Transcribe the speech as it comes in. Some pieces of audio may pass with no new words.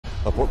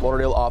A Fort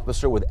Lauderdale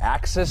officer with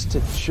access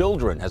to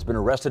children has been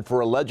arrested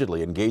for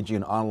allegedly engaging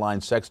in online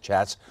sex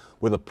chats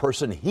with a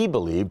person he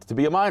believed to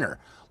be a minor.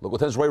 Local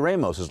 10's Roy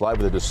Ramos is live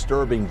with the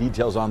disturbing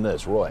details on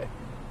this. Roy.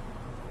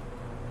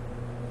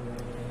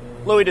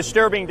 Louis,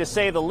 disturbing to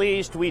say the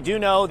least. We do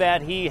know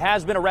that he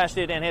has been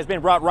arrested and has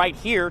been brought right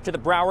here to the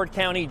Broward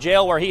County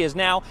Jail, where he is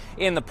now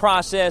in the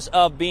process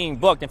of being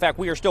booked. In fact,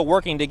 we are still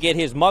working to get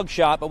his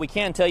mugshot, but we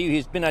can tell you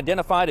he's been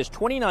identified as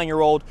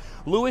 29-year-old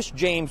Louis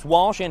James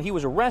Walsh, and he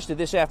was arrested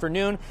this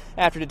afternoon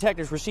after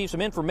detectives received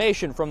some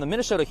information from the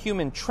Minnesota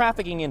Human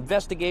Trafficking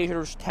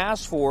Investigators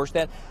Task Force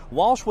that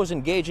Walsh was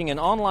engaging in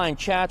online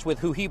chats with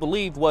who he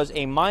believed was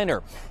a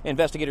minor.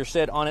 Investigators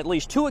said on at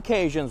least 2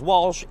 occasions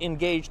Walsh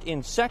engaged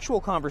in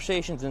sexual conversations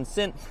and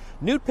sent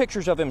nude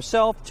pictures of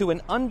himself to an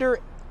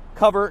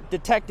undercover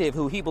detective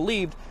who he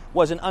believed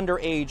was an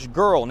underage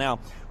girl. Now,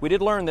 we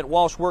did learn that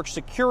Walsh works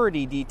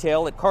security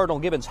detail at Cardinal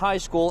Gibbons High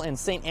School and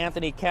St.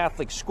 Anthony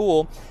Catholic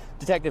School.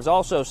 Detectives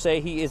also say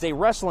he is a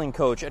wrestling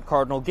coach at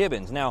Cardinal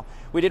Gibbons. Now,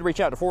 we did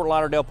reach out to Fort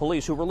Lauderdale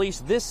police, who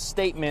released this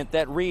statement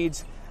that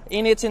reads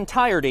in its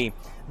entirety,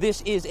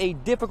 "This is a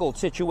difficult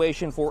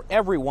situation for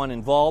everyone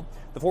involved.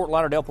 The Fort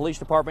Lauderdale Police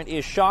Department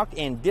is shocked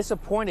and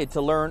disappointed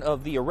to learn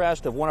of the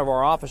arrest of one of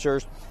our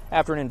officers.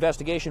 After an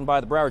investigation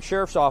by the Broward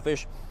Sheriff's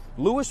Office,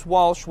 Louis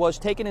Walsh was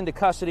taken into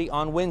custody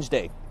on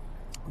Wednesday.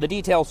 The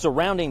details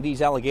surrounding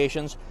these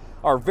allegations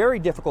are very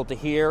difficult to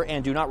hear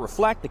and do not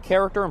reflect the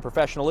character and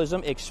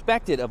professionalism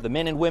expected of the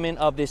men and women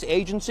of this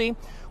agency.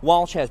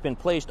 Walsh has been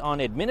placed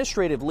on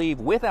administrative leave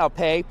without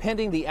pay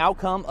pending the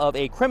outcome of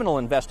a criminal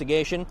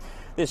investigation.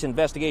 This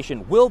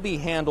investigation will be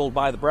handled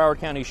by the Broward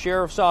County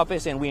Sheriff's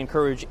Office, and we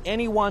encourage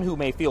anyone who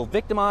may feel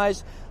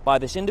victimized by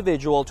this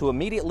individual to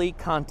immediately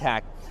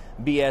contact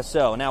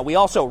BSO." Now, we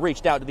also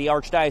reached out to the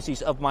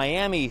Archdiocese of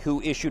Miami,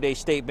 who issued a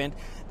statement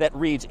that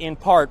reads, in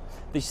part,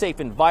 "The Safe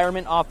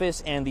Environment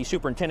Office and the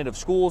Superintendent of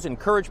Schools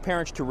encourage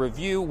parents to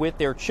review with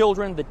their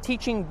children the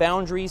teaching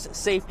boundaries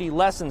safety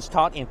lessons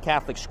taught in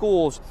Catholic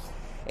schools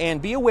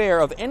and be aware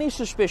of any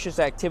suspicious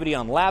activity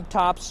on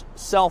laptops,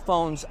 cell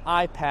phones,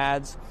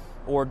 iPads,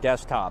 or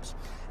desktops."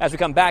 As we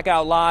come back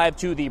out live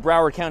to the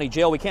Broward County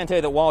Jail, we can tell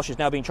you that Walsh is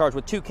now being charged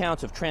with 2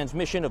 counts of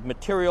transmission of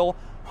material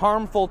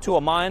harmful to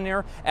a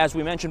minor. As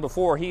we mentioned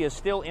before, he is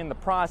still in the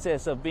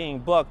process of being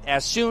booked.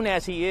 As soon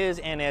as he is,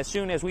 and as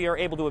soon as we are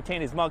able to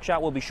obtain his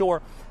mugshot, we'll be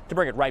sure to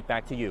bring it right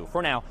back to you.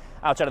 For now,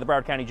 outside of the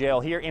Broward County Jail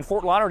here in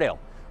Fort Lauderdale,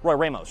 Roy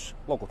Ramos,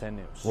 Local 10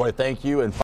 News. Roy, thank you. And